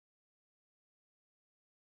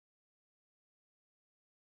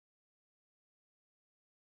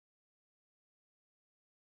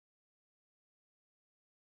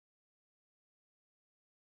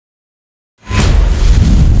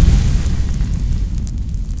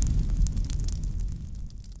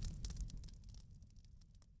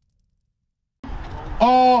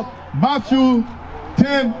or Matthew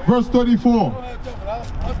 10 verse 34.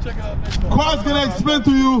 Christ's going to explain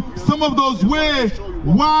to you some of those ways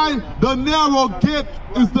why the narrow gate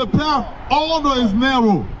is the path, although is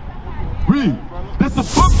narrow. Read. This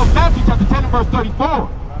is the book of Matthew chapter 10 verse 34.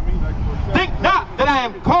 Think not that I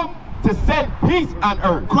am come to send peace on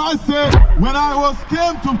earth. Christ said, when I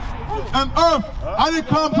came to an earth, I didn't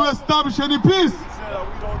come to establish any peace. He said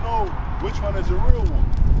we don't know which one is the real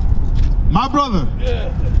one. My brother,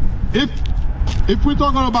 if we're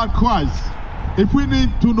talking about Christ, if we need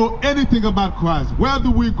to know anything about Christ, where do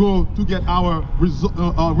we go to get our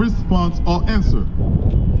response or answer?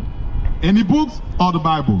 Any books or the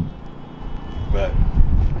Bible? Right.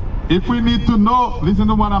 If we need to know, listen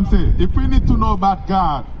to what I'm saying. If we need to know about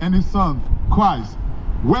God and His Son, Christ,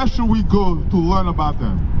 where should we go to learn about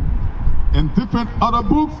them? In different other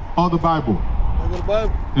books or the Bible? In the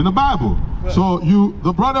Bible. In the Bible. Right. So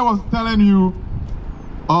the brother was telling you,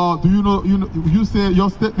 do you know, you say your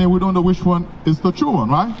statement, we don't know which one is the true one,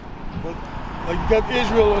 right? But like you got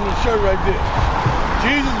Israel on the shirt right there.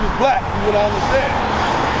 Jesus was black, you would understand.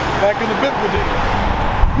 Back in the biblical days.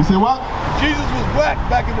 You say what? Jesus was black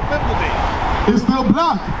back in the biblical days. He's still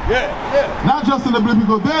black. Yeah. Not just in the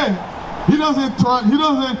biblical day. He wasn't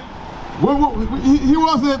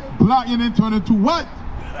black and then turned into white.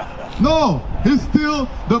 No, he's still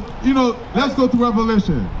let's go to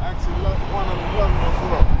Revelation.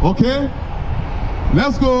 Okay?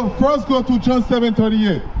 Let's first go to John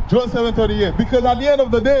 7:38. John 7:38. Because at the end of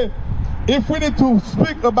the day, if we need to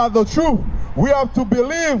speak about the truth, we have to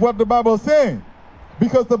believe what the Bible is saying.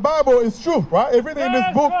 Because the Bible is truth, right? Everything in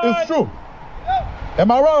this book is true. Am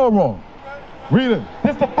I wrong or wrong? Read it.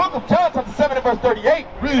 This is the book of John chapter 7 verse 38.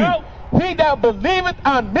 Read it. He that believeth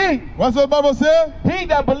on me. What's the Bible say? He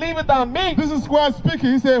that believeth on me. This is Christ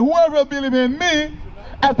speaking. He said, whoever believes in me,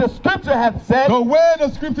 as the scripture hath said, the way the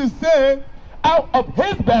scriptures say, out of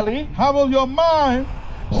his belly, out of your mind,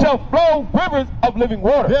 shall flow rivers of living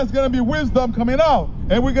water. There's going to be wisdom coming out.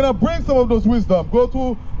 And we're going to bring some of those wisdom. Go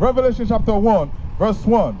to Revelation chapter 1, verse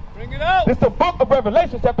 1. Bring it out. It's the book of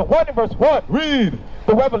Revelation chapter 1 and verse 1. Read.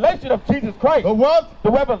 The revelation of Jesus Christ. The what? The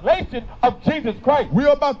revelation of Jesus Christ. We're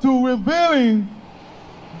about to revealing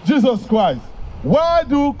Jesus Christ. Why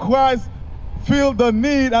do Christ feel the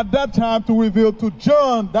need at that time to reveal to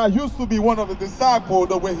John, that used to be one of the disciples,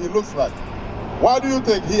 the way he looks like? Why do you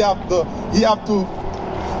think he have to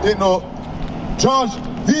judge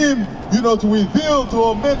him, to reveal to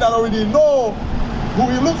a man that already know who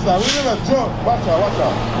he looks like? Remember John, watch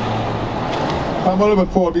out. I'm a little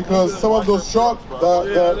bit forward because some of those shots,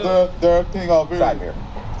 their thing are very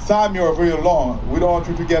side mirror very long. We don't want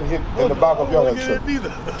you to get hit in the back of your head.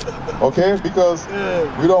 Okay? Because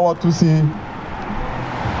we don't want to see.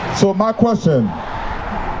 So my question,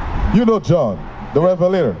 John, the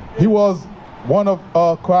Revelator, he was one of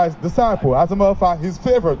Christ's disciples. As a matter of fact, his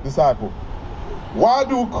favorite disciple. Why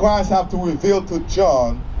do Christ have to reveal to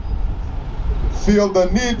John, feel the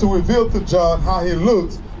need to reveal to John how he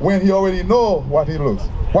looks when he already knows what he looks?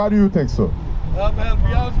 Why do you think so?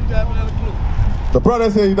 The brother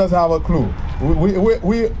said he doesn't have a clue.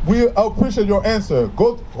 We appreciate your answer.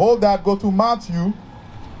 Go to Matthew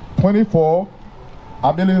 24,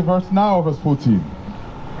 I believe verse 9 or verse 14.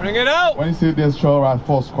 Bring it out. When he said there shall arise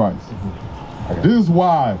false Christ. This is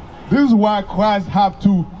why Christ have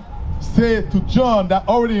to say to John that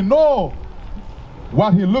already know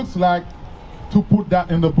what he looks like, to put that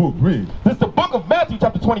in the book. Read. This is the book of Matthew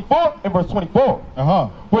chapter 24 and verse 24.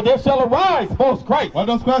 For there shall arise false Christ. What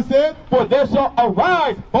does Christ say? For there shall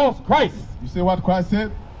arise false Christ. You see what Christ said?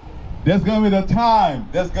 There's going to be the time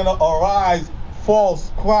there's going to arise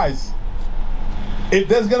false Christ. If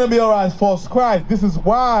there's going to be arise false Christ, this is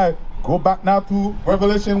why, go back now to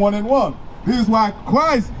Revelation 1 and 1. This is why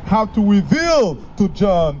Christ had to reveal to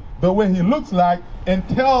John the way he looks like and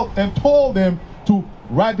told them to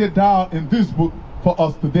write it down in this book for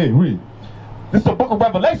us today. Read. This is the book of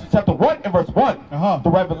Revelation, chapter 1 and verse 1. The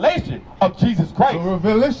revelation of Jesus Christ.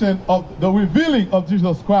 The revealing of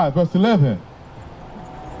Jesus Christ. Verse 11.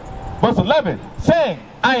 Verse 11, saying,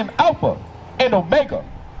 I am Alpha and Omega,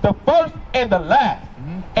 the first and the last.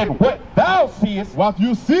 And what thou seest, what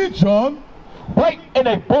you see, John, write in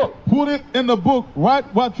a book. Put it in the book.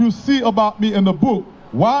 Write what you see about me in the book.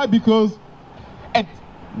 Why? Because, and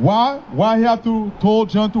why he had to told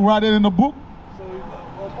John to write it in the book? So,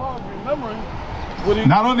 as far as remembering,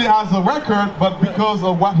 not only as a record, but because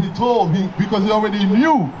of what he told, because he already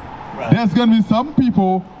knew there's going to be some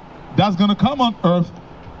people that's going to come on earth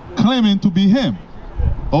claiming to be him.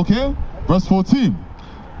 Okay? Verse 14.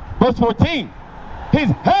 Verse 14. His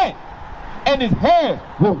head and his hair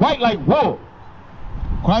were white like wool,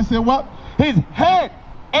 Christ said what? His head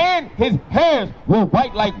and his hairs were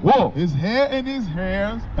white like wool. His hair and his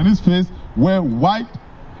hairs and his face were white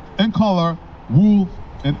in color, wool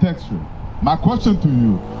and texture. My question to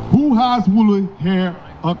you, who has woolly hair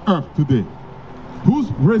on earth today? Whose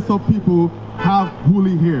race of people have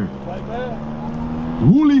woolly hair? White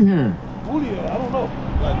man? Woolly hair. Woolly hair, I don't know.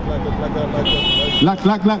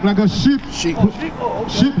 Like a sheep. Sheep. Oh, okay.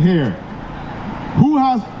 Sheep hair. Who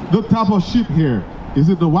has the type of sheep hair? Is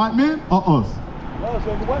it the white man or us? No, it's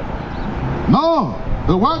like the white man. No,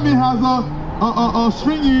 the white man has a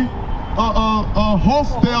stringy,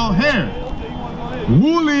 horse-tail hair.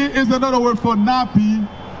 Woolly is another word for nappy,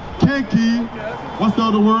 kinky. What's the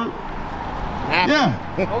other word? Nappy. Yeah.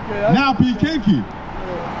 Okay. Nappy, kinky.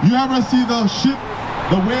 You ever see the sheep?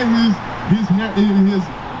 The way his hair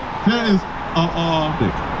is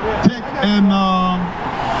thick and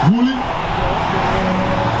woolly,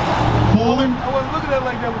 falling. I wasn't looking at it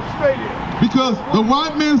like that with the straight hair. Because the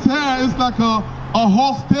white man's hair is like a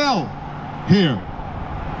horse tail hair.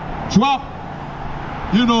 Drop,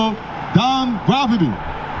 down gravity.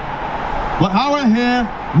 But our hair,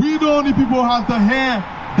 we the only people have the hair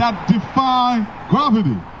that defy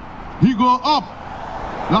gravity. He go up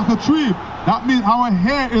like a tree. That means our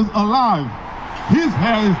hair is alive. His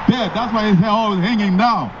hair is dead. That's why his hair always hanging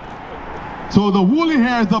down. So the woolly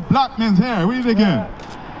hair is the black man's hair. Read it again.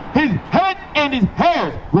 His head and his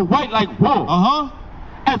hairs were white like wool.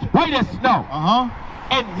 As white as snow.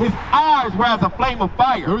 And his eyes were as a flame of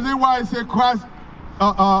fire. The reason why I say Christ's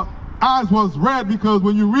eyes was red, because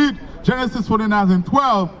when you read Genesis 49 and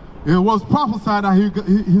 12, it was prophesied that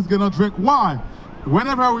he's going to drink wine.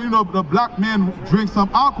 Whenever, the black man drinks some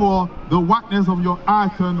alcohol, the whiteness of your eye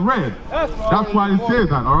turn red. That's why it says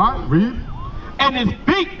that, all right? Read. And his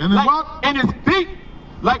feet, and his what? And his feet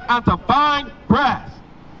like unto fine brass.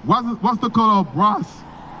 What's the color of brass?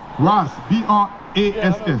 Brass,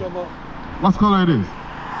 B-R-A-S-S. What color it is?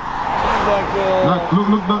 Like,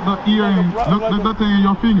 look the earring, look the thing in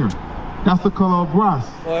your finger. That's the color of brass.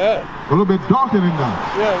 Oh, yeah. A little bit darker than that.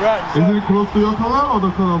 Yeah, right. Isn't it close to your color or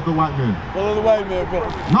the color of the white man? Color of the white man, bro.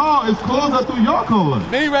 No, it's closer to your color.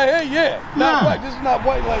 Me right here, yeah. Not white. This is not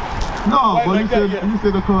white like. No, white but like you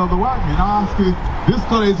said the color of the white man. I ask you, this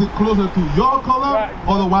color, is it closer to your color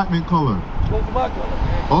or the white man color? Close to my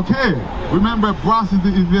color. Okay. Remember, brass is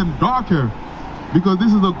even darker because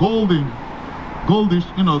this is a goldish,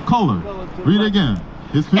 color. Read again.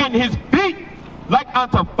 His feet. And his feet like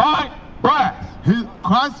unto fine brass.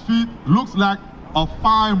 Christ's feet looks like a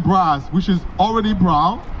fine brass, which is already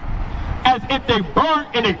brown. As if they burn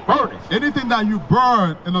in a furnace. Anything that you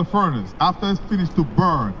burn in a furnace, after it's finished to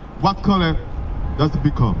burn, what color does it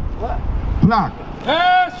become? Black.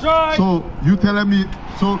 That's right. So you telling me,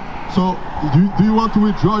 so do you want to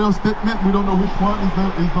withdraw your statement? We don't know which one is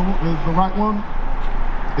the right one.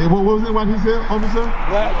 Hey, what was it? What he said, officer?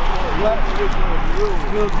 Black.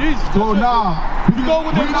 Jesus. So now,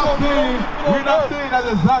 we're not saying that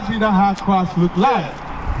exactly that how Christ looked like,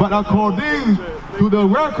 but according to the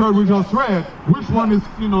record we just read, which one is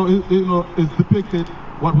is depicted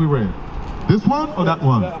what we read? This one or that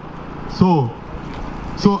one? So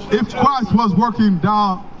if Christ was walking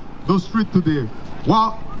down the street today,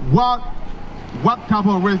 what type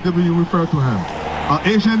of race did we refer to him? An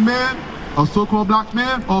Asian man, a so-called black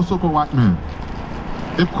man, or so-called white man?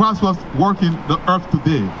 If Christ was walking the earth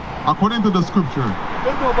today, according to the scripture.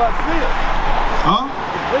 They know about sin. Huh?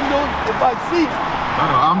 They know about sin.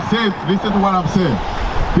 I'm saying, listen to what I'm saying.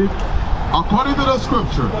 According to the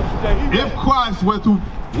scripture, if Christ were to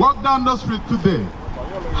walk down the street today,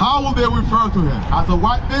 how will they refer to him? As a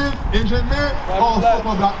white man, Asian man, or a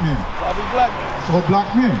so-called black man? Probably black man. So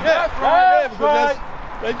black man. Yeah, right. That's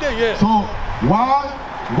right there, yeah. So why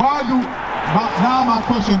now my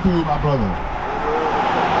question to you, my brother.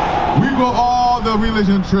 We go all the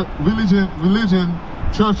religion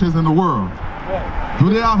churches in the world. Right. Do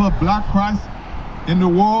they have a black Christ in the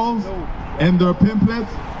walls and their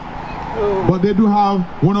pamphlets? No. But they do have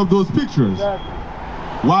one of those pictures. Exactly.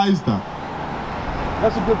 Why is that?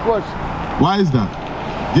 That's a good question. Why is that?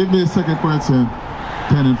 Give me a second question,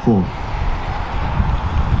 10 and 4.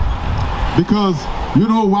 Because you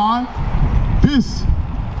know why? This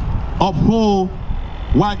uphold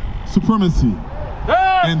white supremacy.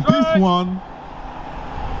 And this one,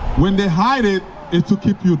 when they hide it, is to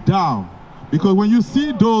keep you down. Because when you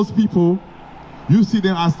see those people, you see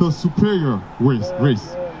them as the superior race.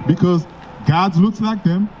 Because God looks like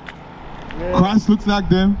them, Christ looks like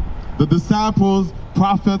them, the disciples,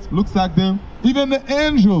 prophets looks like them, even the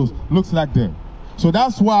angels looks like them. So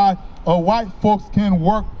that's why white folks can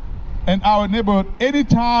work in our neighborhood any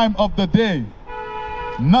time of the day.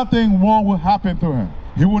 nothing wrong will happen to him.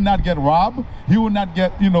 He will not get robbed. He will not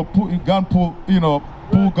get, pull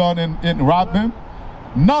gun and rob them.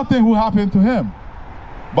 Nothing will happen to him.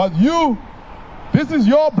 But you, this is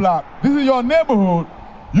your block. This is your neighborhood.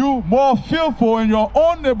 You more fearful in your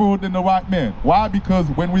own neighborhood than the white man. Why? Because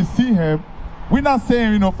when we see him, we're not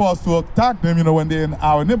saying, for us to attack them, when they're in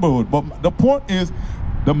our neighborhood. But the point is,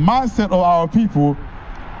 the mindset of our people,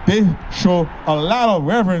 they show a lot of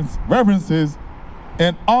reverences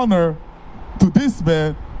and honor to this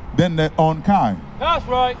man than their own kind. That's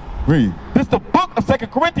right. Read. This is the book of 2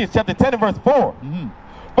 Corinthians chapter 10 and verse 4.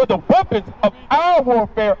 For the weapons of our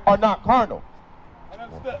warfare are not carnal.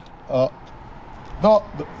 No,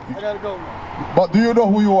 I gotta go now. but do you know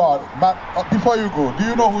who you are? Before you go, do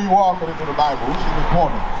you know who you are according to the Bible, which is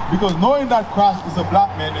important? Because knowing that Christ is a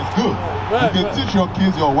black man is good. You can teach your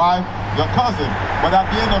kids, your wife, your cousin. But at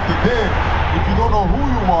the end of the day, if you don't know who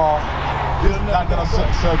you are, it's not going to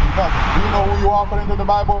serve you nothing. Do you know who you are according to the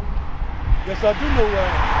Bible? Yes, I do know who I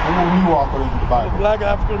am. Who you are according to the Bible? I'm a black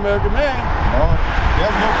African-American man. No,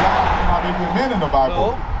 there's no black African-American man in the Bible.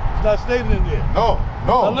 No, it's not stated in there. No.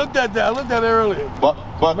 I looked at that. I looked at it earlier. But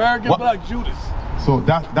American Black Judas. So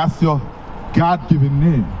that's your God-given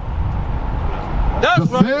name. That's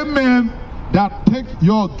the right. same man that take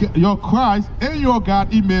your Christ and your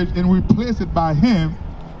God image and replace it by him,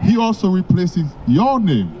 he also replaces your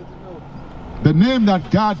name. The name that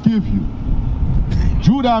God gave you.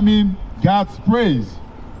 Judah means God's praise.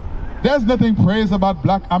 There's nothing praise about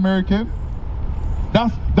black American.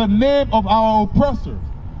 That's the name of our oppressor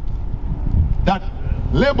that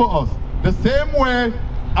label us. The same way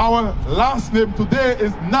our last name today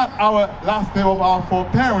is not our last name of our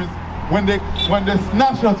foreparents when they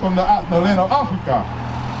snatched us from the land of Africa.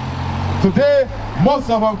 Today,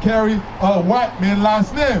 most of them carry a white man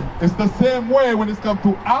last name. It's the same way when it comes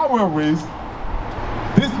to our race.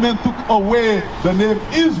 This man took away the name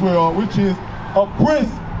Israel, which is a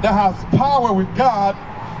prince that has power with God,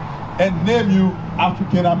 and name you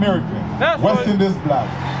African American, West Indies black,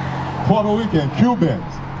 Puerto Rican, Cubans.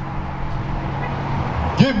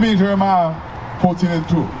 Give me Jeremiah 14 and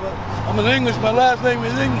 2. I'm an English. My last name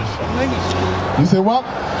is English. I'm an English. You say what?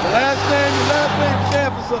 Your last name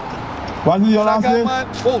stand for something. What is your last name? I got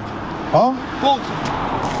mine, Bolton. Huh? Bolton.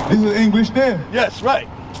 This is an English name. Yes, right.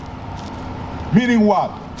 Meaning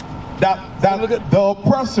what? That the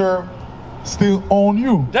oppressor still own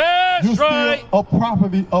you. That's you right. still a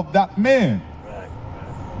property of that man.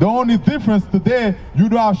 The only difference today, you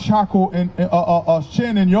don't have shackle and a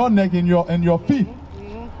chain in your neck and your feet.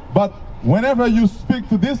 But whenever you speak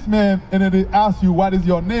to this man and then they ask you what is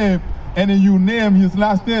your name, and then you name his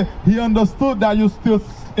last name, he understood that you're still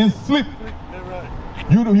in sleep.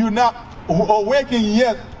 You're not awakened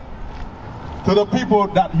yet to the people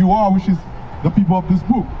that you are, which is the people of this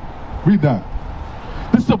book. Read that.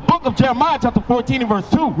 This is the book of Jeremiah chapter 14 and verse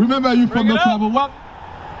 2. Remember, you from the tribe of what?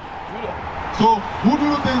 So, who do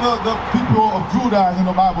you think the people of Judah in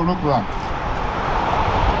the Bible look like?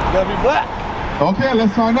 You gotta be black. Okay,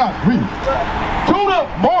 let's find out. Read. Judah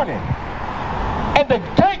mourning, and the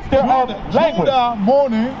gates thereof language. Judah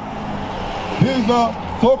mourning. These are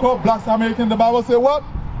so-called blacks American. The Bible say what?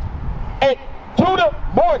 And Judah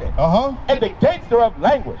mourning, and the gates thereof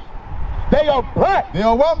language. They are black. They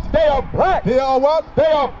are what? They are black. They are what? They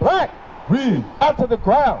are black. Read. Unto the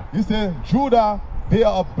ground. He said, Judah, they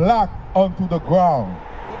are black unto the ground.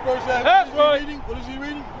 What verse that? That's right. What is he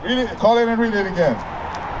reading? Read it. Call it and read it again.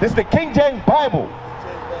 This is the King James Bible.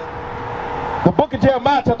 The book of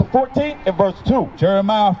Jeremiah chapter 14 and verse 2.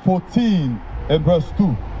 Jeremiah 14 and verse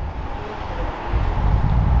 2.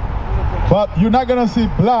 But you're not going to see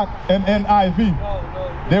black and NIV. No.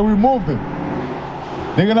 They removed it.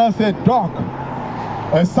 They're going to say dark.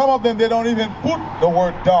 And some of them, they don't even put the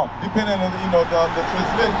word dark, depending on the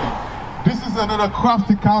translation. This is another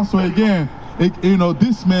crafty counsel again.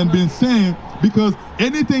 This man been saying, because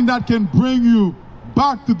anything that can bring you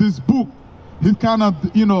back to this book, he kind of,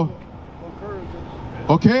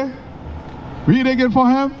 okay? Read again for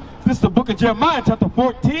him. This is the book of Jeremiah chapter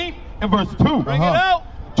 14 and verse 2. Bring it out.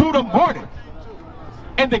 Judah mourning,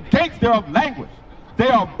 and the gates thereof language. They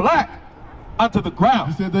are black unto the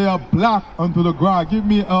ground. He said they are black unto the ground. Give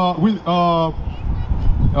me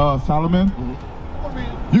Solomon.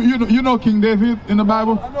 You know King David in the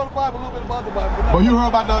Bible? I know the Bible, a little bit about the Bible. But you heard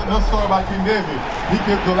about the story about King David. He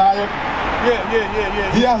killed Goliath.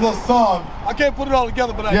 Yeah. He has a son. I can't put it all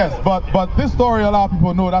together, but I know. But this story a lot of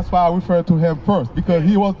people know. That's why I refer to him first, because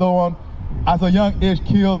he was the one, as a young age,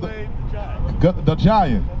 killed the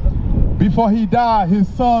giant. Before he died, his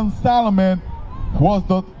son Solomon was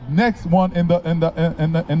the next one in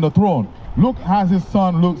the throne. Look how his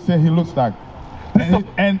son say he looks like.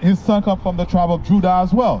 And his son comes from the tribe of Judah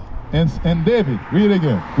as well. And David. Read it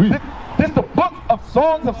again. Read. This is the book of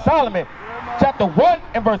Songs of Solomon, chapter 1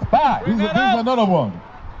 and verse 5. This is another one.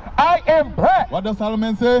 I am black. What does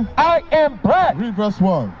Solomon say? I am black. Read verse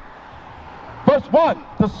 1. Verse 1,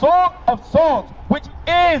 the Song of Songs, which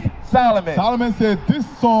is Solomon. Solomon said, this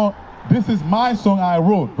song, this is my song I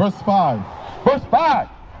wrote. Verse 5. Verse 5,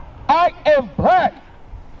 I am black,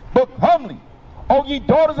 but comely, O ye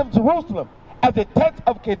daughters of Jerusalem, as the tent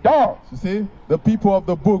of Kedar. You see, the people of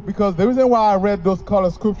the book, because the reason why I read those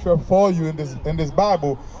color scripture for you in this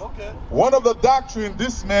Bible, one of the doctrine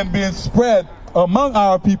this man being spread among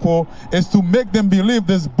our people is to make them believe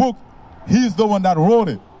this book, he's the one that wrote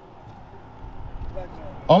it.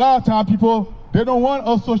 A lot of time people, they don't want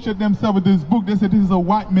to associate themselves with this book. They say this is a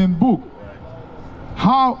white man book.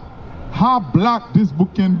 How black this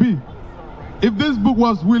book can be. If this book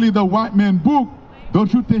was really the white man book,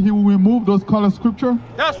 don't you think he will remove those color scripture?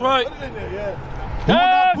 That's right. He will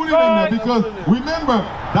not put it in there because remember,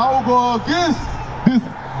 that will go against this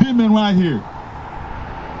demon right here.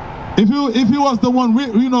 If he was the one,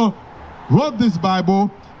 wrote this Bible,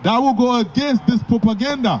 that will go against this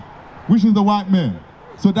propaganda, which is the white man.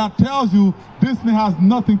 So that tells you this man has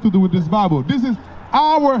nothing to do with this Bible. This is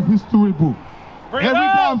our history book. Every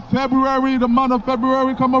time February, the month of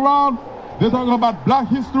February come around, they're talking about black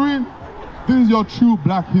history. This is your true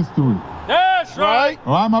black history. That's right.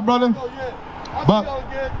 All right, my brother? Oh, yeah. But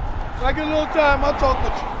When I get a little time, I'll talk with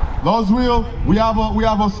you. Lord's will, we have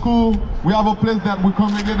a school, we have a place that we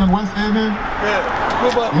congregate in West Haven.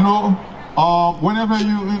 Yeah. Whenever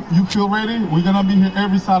you feel ready, we're gonna be here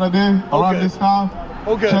every Saturday around this time.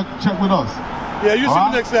 Okay. Check with us. Yeah, you see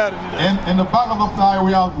me next Saturday. And in the back of the flyer,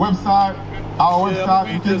 we have website. Our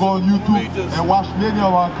website, you can go on YouTube and watch many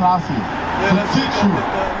of our classes to teach you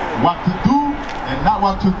what to do and not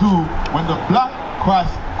what to do when the black Christ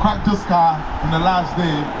cracked the sky in the last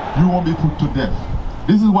day. You won't be put to death.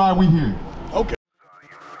 This is why we're here. Okay.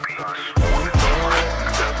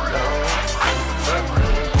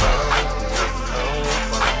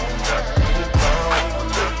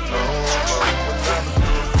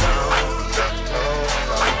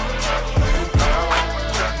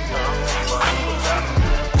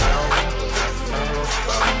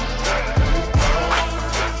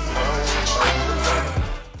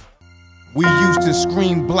 We used to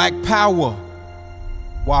scream black power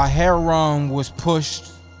while heroin was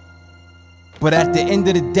pushed. But at the end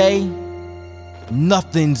of the day,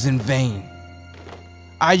 nothing's in vain.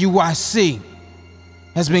 IUIC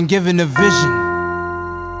has been given a vision.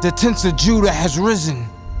 The tents of Judah has risen.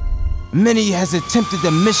 Many has attempted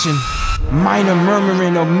the mission. Minor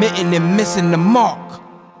murmuring, omitting, and missing the mark.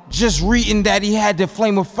 Just reading that he had the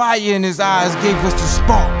flame of fire in his eyes gave us the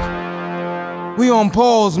spark. We on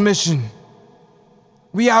Paul's mission.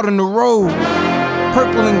 We out on the road,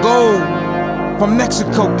 purple and gold, from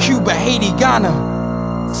Mexico, Cuba, Haiti, Ghana,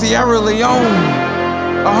 Sierra Leone.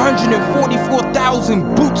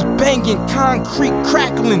 144,000 boots banging, concrete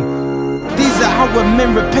crackling. These are how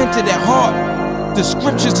men repented at heart. The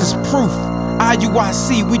scriptures is proof.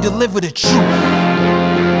 IUIC, we deliver the truth.